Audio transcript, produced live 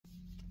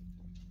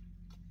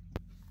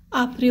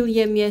April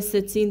je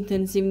mjesec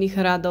intenzivnih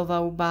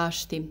radova u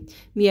bašti,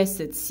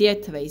 mjesec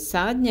sjetve i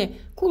sadnje,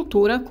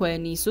 kultura koje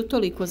nisu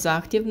toliko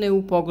zahtjevne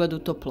u pogledu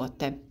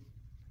toplote.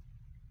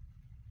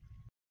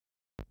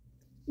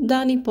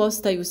 Dani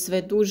postaju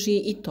sve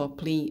duži i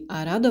topliji,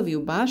 a radovi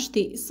u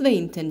bašti sve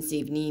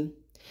intenzivniji.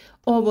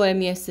 Ovo je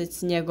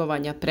mjesec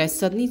njegovanja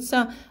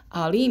presadnica,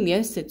 ali i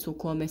mjesec u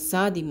kome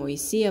sadimo i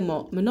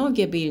sijemo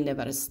mnoge biljne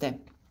vrste.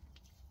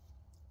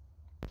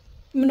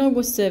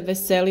 Mnogo se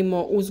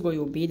veselimo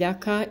uzgoju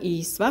biljaka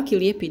i svaki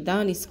lijepi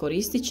dan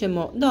iskoristit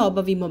ćemo da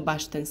obavimo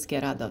baštenske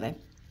radove.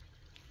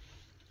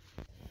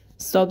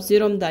 S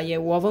obzirom da je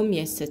u ovom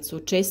mjesecu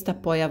česta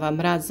pojava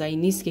mraza i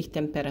niskih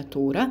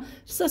temperatura,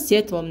 sa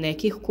sjetvom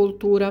nekih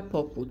kultura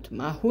poput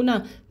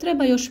mahuna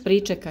treba još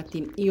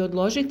pričekati i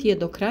odložiti je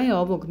do kraja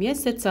ovog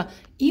mjeseca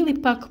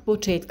ili pak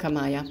početka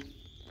maja.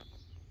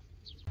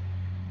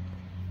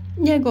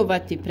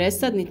 Njegovati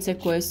presadnice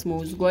koje smo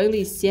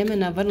uzgojili iz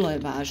sjemena vrlo je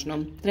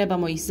važno.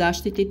 Trebamo ih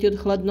zaštititi od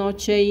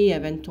hladnoće i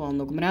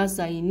eventualnog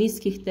mraza i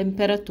niskih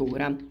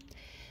temperatura.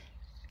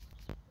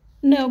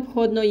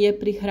 Neophodno je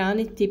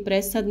prihraniti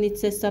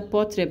presadnice sa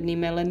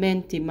potrebnim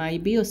elementima i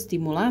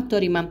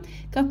biostimulatorima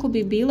kako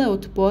bi bile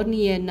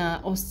otpornije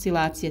na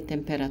oscilacije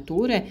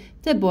temperature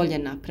te bolje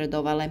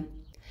napredovale.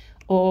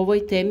 O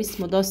ovoj temi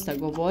smo dosta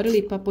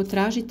govorili, pa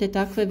potražite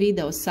takve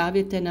video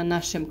savjete na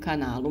našem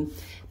kanalu.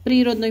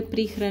 Prirodnoj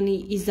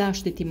prihrani i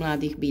zaštiti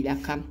mladih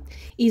biljaka.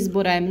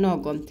 Izbora je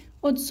mnogo,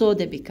 od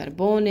sode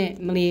bikarbone,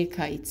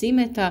 mlijeka i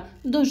cimeta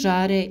do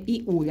žare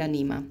i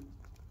uljanima.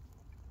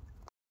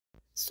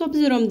 S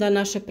obzirom da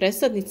naše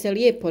presadnice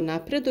lijepo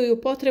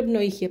napreduju,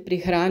 potrebno ih je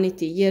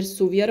prihraniti jer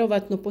su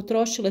vjerovatno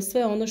potrošile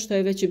sve ono što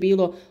je već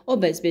bilo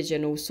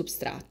obezbjeđeno u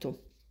supstratu.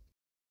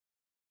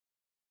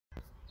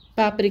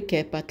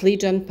 Paprike,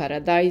 patliđan,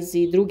 paradajz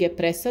i druge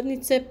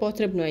presadnice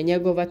potrebno je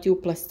njegovati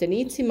u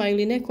plastenicima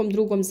ili nekom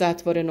drugom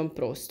zatvorenom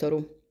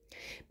prostoru.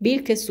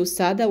 Biljke su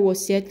sada u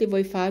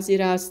osjetljivoj fazi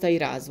rasta i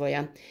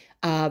razvoja,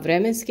 a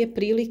vremenske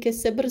prilike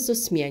se brzo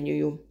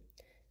smjenjuju.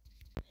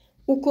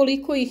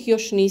 Ukoliko ih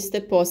još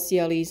niste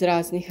posijali iz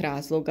raznih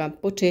razloga,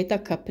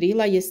 početak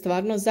aprila je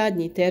stvarno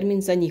zadnji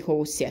termin za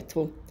njihovu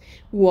sjetvu.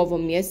 U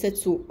ovom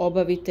mjesecu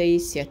obavite i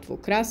sjetvu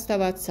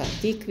krastavaca,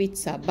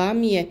 tikvica,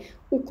 bamije,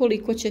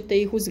 ukoliko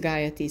ćete ih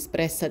uzgajati iz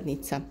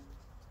presadnica.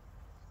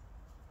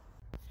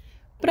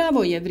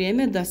 Pravo je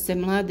vrijeme da se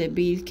mlade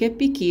biljke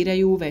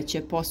pikiraju u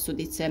veće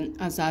posudice,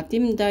 a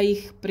zatim da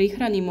ih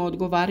prihranimo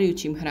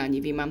odgovarajućim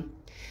hranjivima.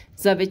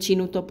 Za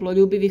većinu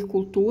toploljubivih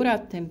kultura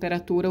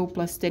temperatura u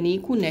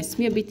plasteniku ne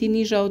smije biti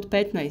niža od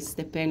 15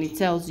 stepeni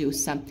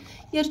Celzijusa,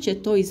 jer će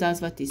to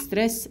izazvati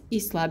stres i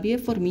slabije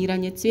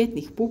formiranje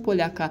cvjetnih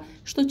pupoljaka,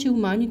 što će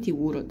umanjiti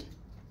urod.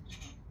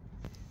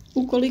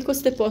 Ukoliko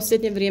ste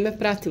posljednje vrijeme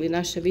pratili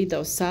naše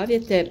video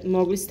savjete,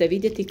 mogli ste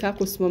vidjeti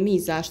kako smo mi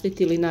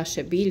zaštitili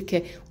naše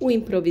biljke u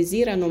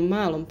improviziranom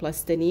malom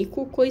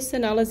plasteniku koji se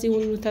nalazi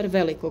unutar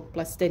velikog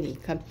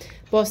plastenika.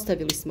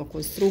 Postavili smo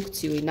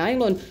konstrukciju i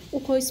najlon u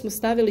koji smo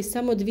stavili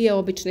samo 2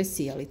 obične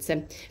sijalice.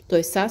 To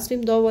je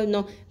sasvim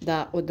dovoljno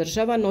da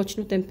održava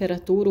noćnu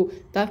temperaturu,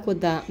 tako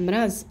da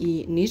mraz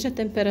i niže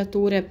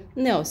temperature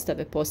ne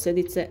ostave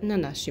posljedice na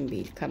našim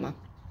biljkama.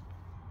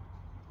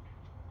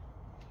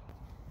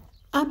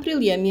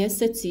 April je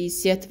mjesec i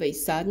sjetve i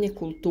sadnje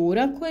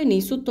kultura koje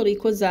nisu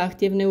toliko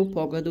zahtjevne u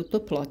pogledu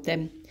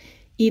toplote.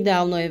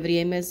 Idealno je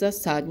vrijeme za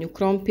sadnju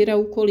krompira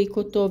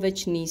ukoliko to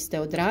već niste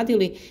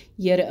odradili,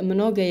 jer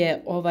mnoge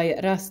je ovaj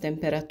rast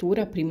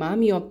temperatura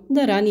primamio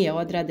da ranije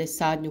odrade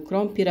sadnju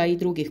krompira i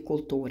drugih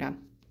kultura.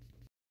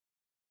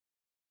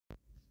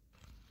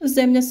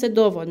 Zemlja se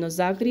dovoljno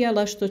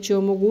zagrijala što će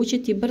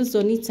omogućiti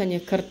brzo nicanje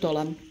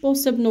krtola,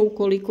 posebno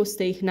ukoliko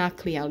ste ih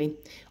naklijali.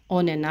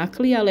 One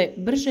naklijale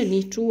brže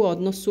niču u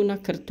odnosu na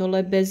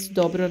krtole bez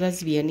dobro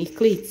razvijenih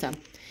klica.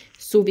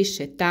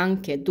 Suviše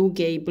tanke,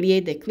 duge i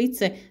blijede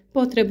klice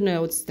potrebno je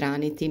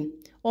odstraniti.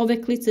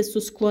 Ove klice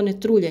su sklone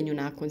truljenju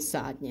nakon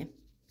sadnje.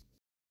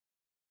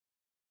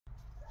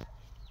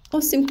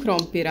 Osim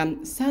krompira,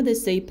 sade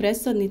se i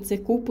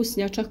presadnice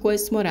kupusnjača koje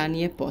smo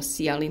ranije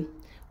posijali.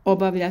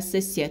 Obavlja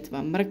se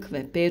sjetva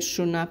mrkve,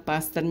 peršuna,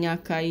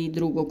 pastrnjaka i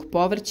drugog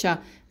povrća,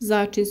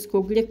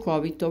 začinskog,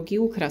 ljekovitog i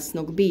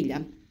ukrasnog bilja.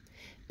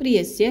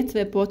 Prije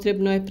sjetve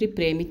potrebno je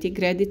pripremiti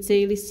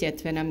gredice ili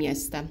sjetvena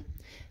mjesta.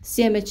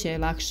 Sjeme će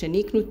lakše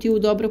niknuti u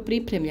dobro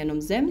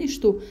pripremljenom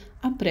zemljištu,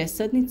 a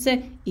presadnice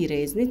i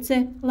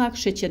reznice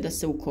lakše će da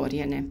se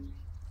ukorijene.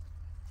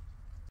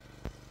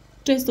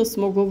 Često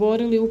smo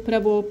govorili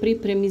upravo o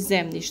pripremi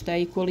zemljišta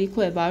i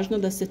koliko je važno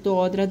da se to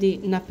odradi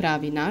na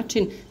pravi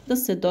način, da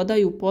se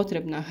dodaju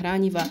potrebna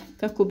hranjiva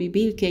kako bi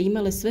biljke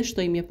imale sve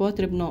što im je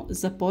potrebno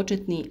za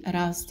početni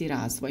rast i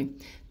razvoj.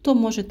 To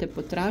možete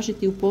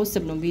potražiti u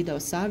posebnom video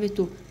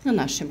savjetu na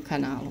našem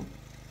kanalu.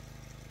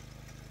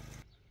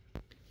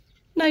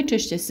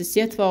 Najčešće se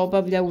sjetva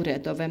obavlja u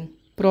redove.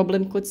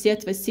 Problem kod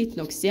sjetve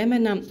sitnog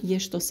sjemena je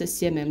što se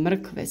sjeme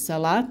mrkve,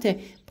 salate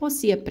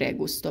posije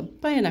pregusto,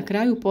 pa je na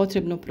kraju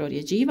potrebno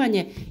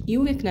prorjeđivanje i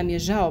uvijek nam je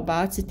žao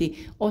baciti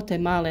te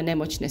male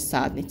nemoćne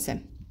sadnice.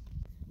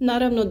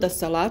 Naravno da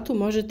salatu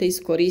možete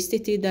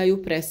iskoristiti da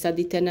ju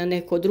presadite na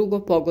neko drugo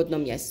pogodno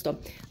mjesto,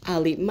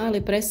 ali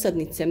male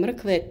presadnice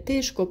mrkve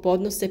teško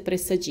podnose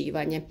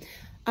presađivanje.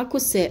 Ako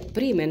se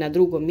prime na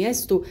drugom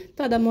mjestu,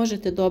 tada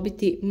možete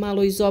dobiti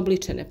malo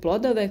izobličene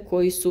plodove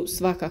koji su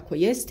svakako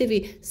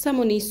jestivi,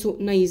 samo nisu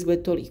na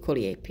izgled toliko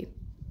lijepi.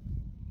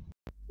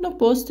 No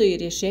postoji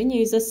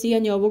rješenje i za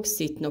sijanje ovog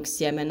sitnog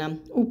sjemena.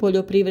 U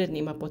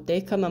poljoprivrednim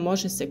apotekama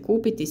može se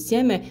kupiti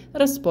sjeme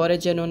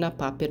raspoređeno na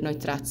papirnoj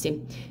traci.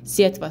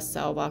 Sjetva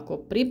sa ovako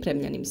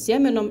pripremljenim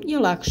sjemenom je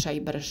lakša i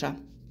brža.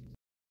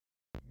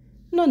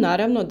 No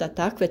naravno da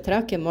takve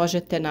trake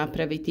možete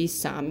napraviti i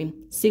sami.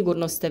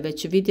 Sigurno ste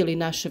već vidjeli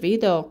naš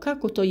video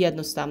kako to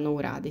jednostavno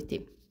uraditi.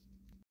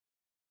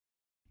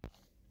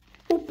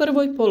 U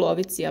prvoj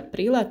polovici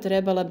aprila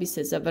trebala bi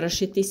se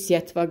završiti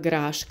sjetva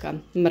graška,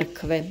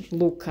 mrkve,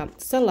 luka,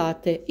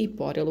 salate i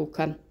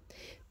poriluka.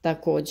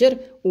 Također,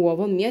 u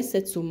ovom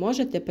mjesecu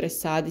možete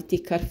presaditi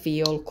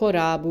karfiol,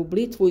 korabu,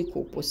 blitvu i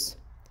kupus.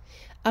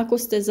 Ako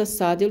ste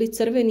zasadili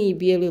crveni i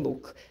bijeli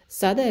luk,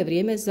 sada je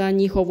vrijeme za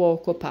njihovo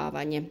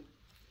okopavanje.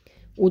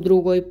 U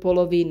drugoj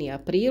polovini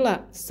aprila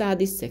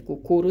sadi se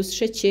kukuruz,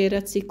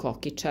 šećerac i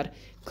kokičar,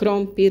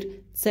 krompir,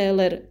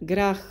 celer,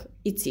 grah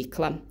i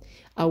cikla.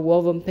 A u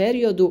ovom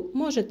periodu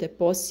možete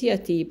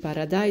posijati i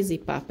paradajz i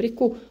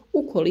papriku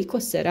ukoliko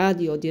se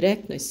radi o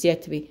direktnoj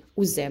sjetvi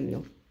u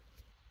zemlju.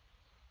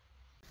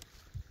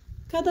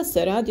 Kada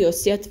se radi o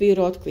sjetvi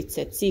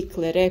rotkvice,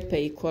 cikle,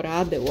 repe i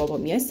korabe u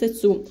ovom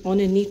mjesecu,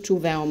 one niču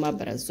veoma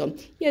brzo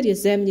jer je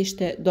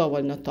zemljište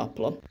dovoljno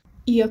toplo.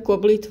 Iako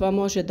blitva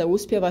može da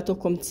uspijeva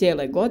tokom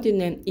cijele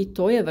godine, i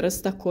to je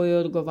vrsta kojoj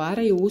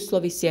odgovaraju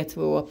uslovi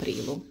sjetve u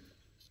aprilu.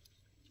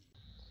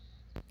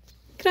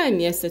 Krajem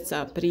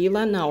mjeseca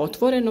aprila na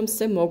otvorenom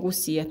se mogu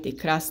sijati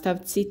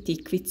krastavci,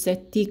 tikvice,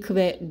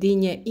 tikve,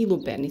 dinje i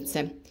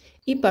lubenice.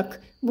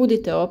 Ipak,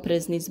 budite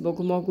oprezni zbog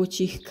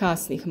mogućih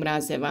kasnih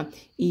mrazeva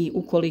i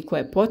ukoliko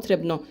je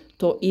potrebno,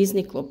 to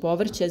izniklo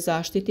povrće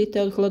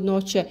zaštitite od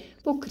hladnoće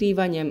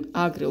pokrivanjem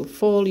agril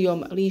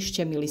folijom,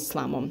 lišćem ili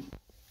slamom.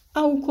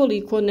 A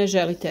ukoliko ne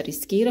želite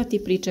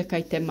riskirati,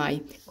 pričekajte maj,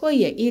 koji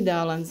je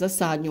idealan za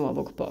sadnju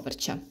ovog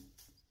povrća.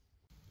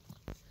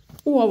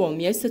 U ovom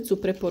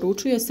mjesecu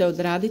preporučuje se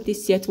odraditi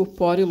sjetvu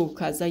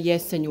poriluka za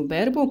jesenju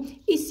berbu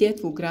i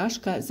sjetvu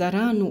graška za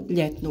ranu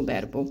ljetnu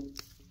berbu.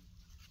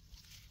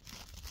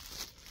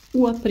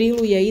 U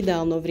aprilu je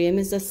idealno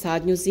vrijeme za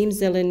sadnju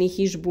zimzelenih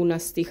i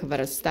žbunastih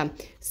vrsta.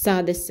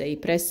 Sade se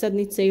i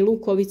presadnice i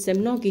lukovice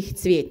mnogih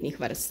cvjetnih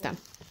vrsta.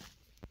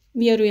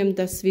 Vjerujem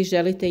da svi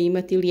želite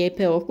imati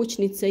lijepe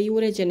okućnice i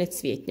uređene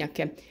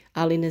cvjetnjake,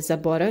 ali ne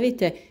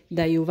zaboravite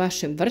da i u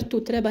vašem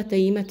vrtu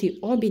trebate imati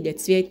obilje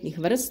cvjetnih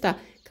vrsta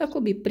kako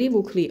bi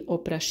privukli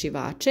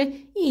oprašivače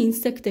i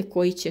insekte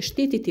koji će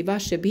štititi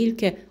vaše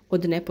biljke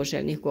od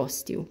nepoželjnih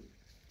gostiju.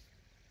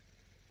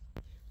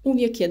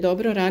 Uvijek je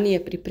dobro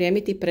ranije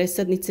pripremiti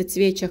presadnice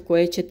cvijeća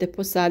koje ćete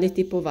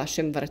posaditi po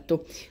vašem vrtu.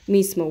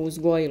 Mi smo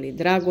uzgojili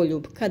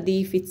dragoljub,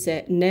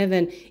 kadifice,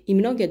 neven i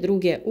mnoge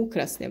druge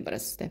ukrasne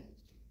vrste.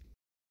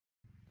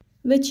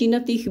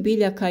 Većina tih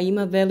biljaka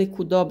ima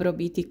veliku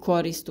dobrobit i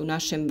korist u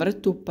našem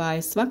vrtu, pa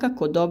je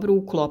svakako dobro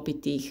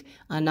uklopiti ih,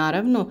 a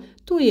naravno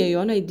tu je i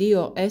onaj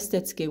dio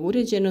estetske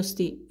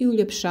uređenosti i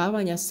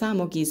uljepšavanja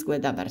samog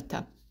izgleda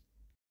vrta.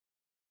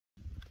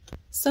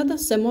 Sada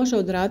se može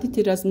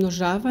odraditi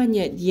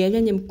razmnožavanje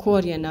dijeljenjem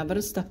korijena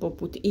vrsta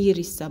poput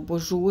irisa,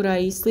 božura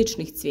i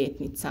sličnih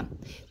cvjetnica.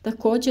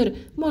 Također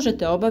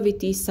možete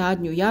obaviti i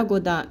sadnju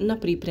jagoda na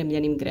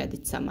pripremljenim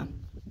gredicama.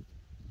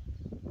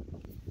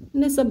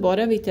 Ne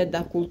zaboravite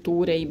da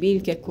kulture i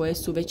biljke koje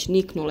su već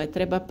niknule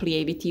treba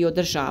plijeviti i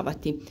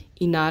održavati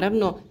i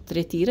naravno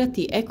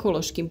tretirati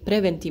ekološkim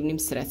preventivnim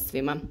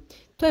sredstvima.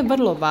 To je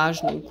vrlo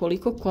važno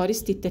ukoliko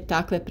koristite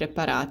takve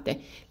preparate.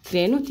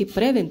 Krenuti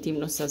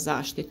preventivno sa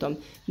zaštitom,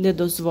 ne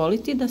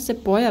dozvoliti da se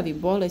pojavi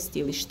bolest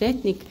ili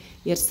štetnik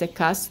jer se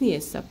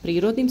kasnije sa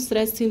prirodnim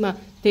sredstvima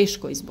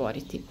teško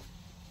izboriti.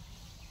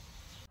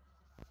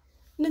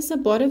 Ne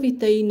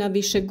zaboravite i na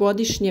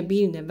višegodišnje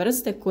biljne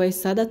vrste koje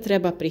sada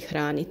treba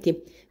prihraniti.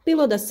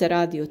 Bilo da se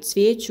radi o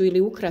cvijeću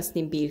ili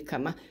ukrasnim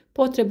biljkama,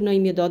 potrebno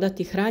im je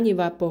dodati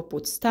hranjiva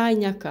poput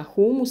stajnjaka,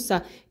 humusa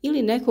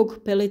ili nekog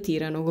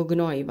peletiranog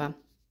gnojiva.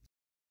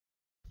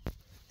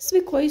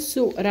 Svi koji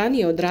su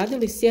ranije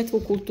odradili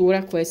sjetvu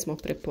kultura koje smo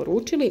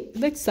preporučili,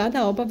 već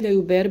sada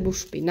obavljaju berbu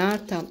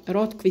špinata,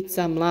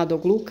 rotkvica,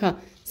 mladog luka,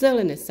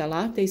 zelene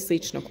salate i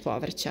sličnog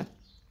povrća.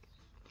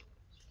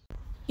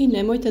 I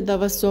nemojte da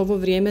vas ovo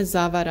vrijeme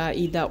zavara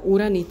i da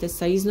uranite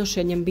sa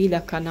iznošenjem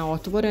biljaka na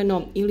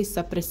otvoreno ili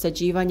sa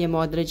presađivanjem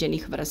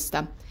određenih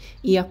vrsta.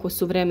 Iako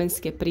su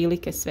vremenske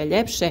prilike sve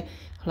ljepše,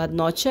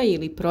 hladnoća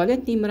ili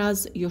proljetni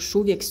mraz još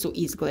uvijek su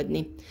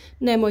izgledni.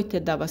 Nemojte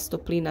da vas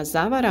toplina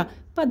zavara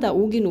pa da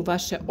uginu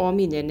vaše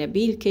omiljene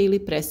biljke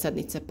ili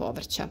presadnice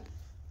povrća.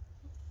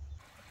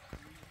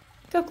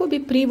 Kako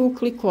bi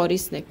privukli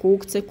korisne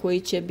kukce koji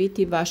će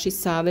biti vaši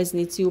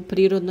saveznici u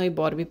prirodnoj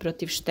borbi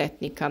protiv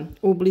štetnika,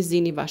 u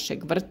blizini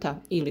vašeg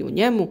vrta ili u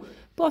njemu,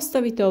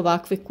 Postavite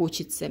ovakve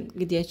kućice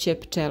gdje će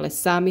pčele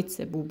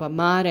samice,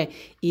 bubamare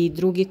i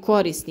drugi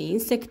korisni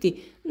insekti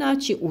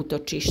naći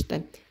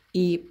utočište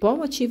i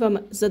pomoći vam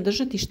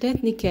zadržati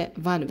štetnike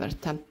van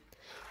vrta.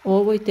 O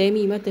ovoj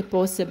temi imate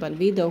poseban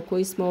video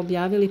koji smo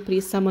objavili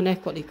prije samo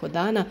nekoliko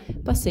dana,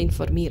 pa se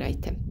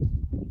informirajte.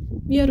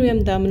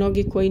 Vjerujem da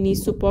mnogi koji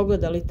nisu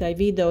pogledali taj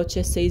video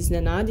će se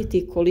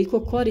iznenaditi koliko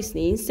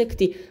korisni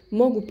insekti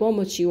mogu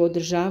pomoći u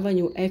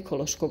održavanju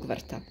ekološkog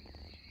vrta.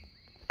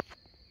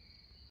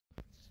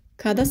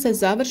 Kada se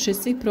završe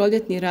svi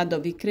proljetni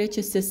radovi,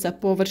 kreće se sa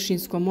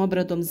površinskom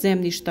obradom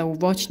zemljišta u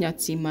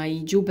voćnjacima i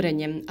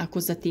đubrenjem, ako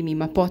za tim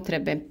ima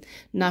potrebe.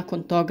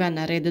 Nakon toga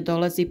na red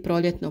dolazi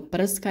proljetno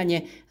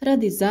prskanje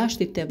radi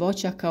zaštite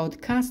voćaka od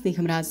kasnih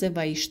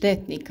mrazeva i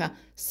štetnika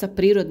sa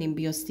prirodnim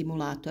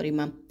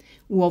biostimulatorima.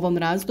 U ovom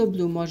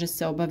razdoblju može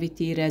se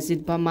obaviti i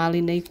rezidba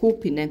maline i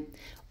kupine.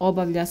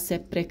 Obavlja se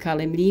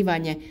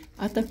prekalemljivanje,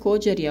 a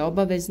također je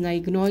obavezna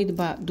i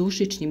gnojidba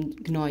dušičnim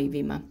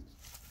gnojivima.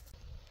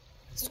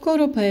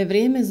 Skoro pa je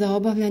vrijeme za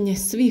obavljanje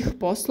svih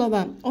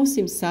poslova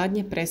osim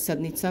sadnje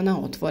presadnica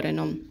na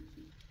otvorenom.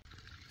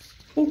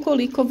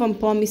 Ukoliko vam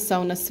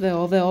pomisao na sve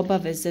ove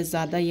obaveze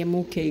zadaje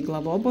muke i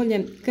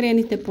glavobolje,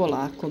 krenite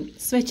polako,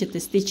 sve ćete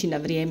stići na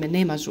vrijeme,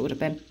 nema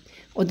žurbe.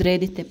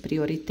 Odredite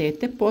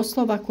prioritete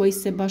poslova koji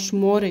se baš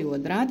moraju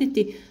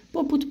odraditi,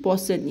 poput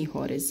posljednjih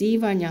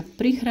orezivanja,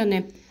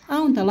 prihrane,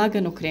 a onda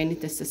lagano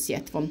krenite sa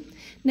sjetvom.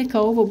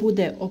 Neka ovo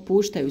bude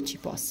opuštajući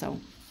posao.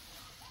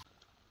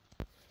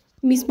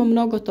 Mi smo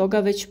mnogo toga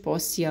već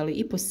posijali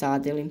i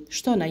posadili,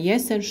 što na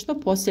jesen, što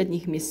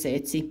posljednjih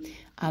mjeseci,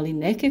 ali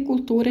neke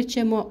kulture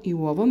ćemo i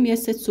u ovom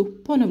mjesecu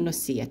ponovno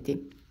sijeti.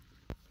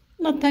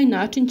 Na taj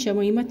način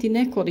ćemo imati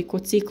nekoliko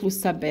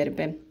ciklusa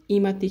berbe.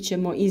 Imati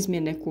ćemo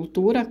izmjene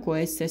kultura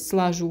koje se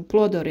slažu u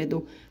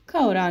plodoredu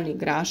kao rani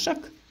grašak,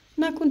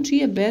 nakon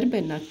čije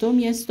berbe na to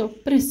mjesto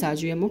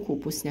presađujemo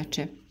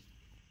kupusnjače.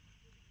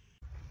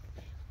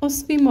 O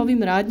svim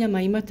ovim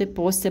radnjama imate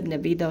posebne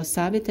video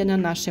savjete na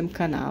našem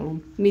kanalu.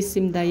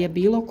 Mislim da je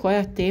bilo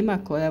koja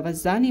tema koja vas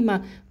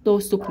zanima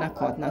dostupna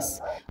kod nas.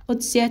 Od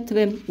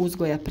sjetve,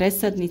 uzgoja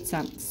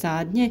presadnica,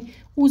 sadnje,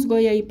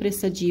 uzgoja i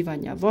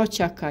presađivanja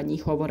voćaka,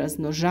 njihovo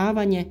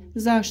razmnožavanje,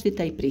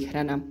 zaštita i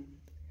prihrana.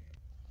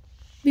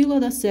 Bilo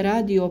da se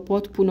radi o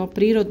potpuno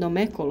prirodnom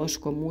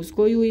ekološkom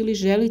uzgoju ili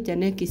želite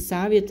neki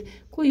savjet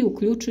koji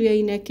uključuje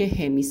i neke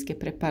hemijske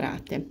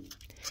preparate.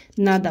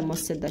 Nadamo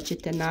se da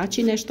ćete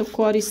naći nešto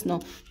korisno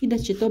i da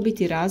će to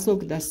biti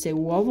razlog da se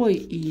u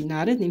ovoj i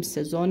narednim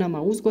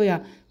sezonama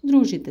uzgoja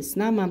družite s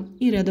nama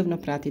i redovno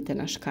pratite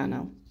naš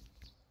kanal.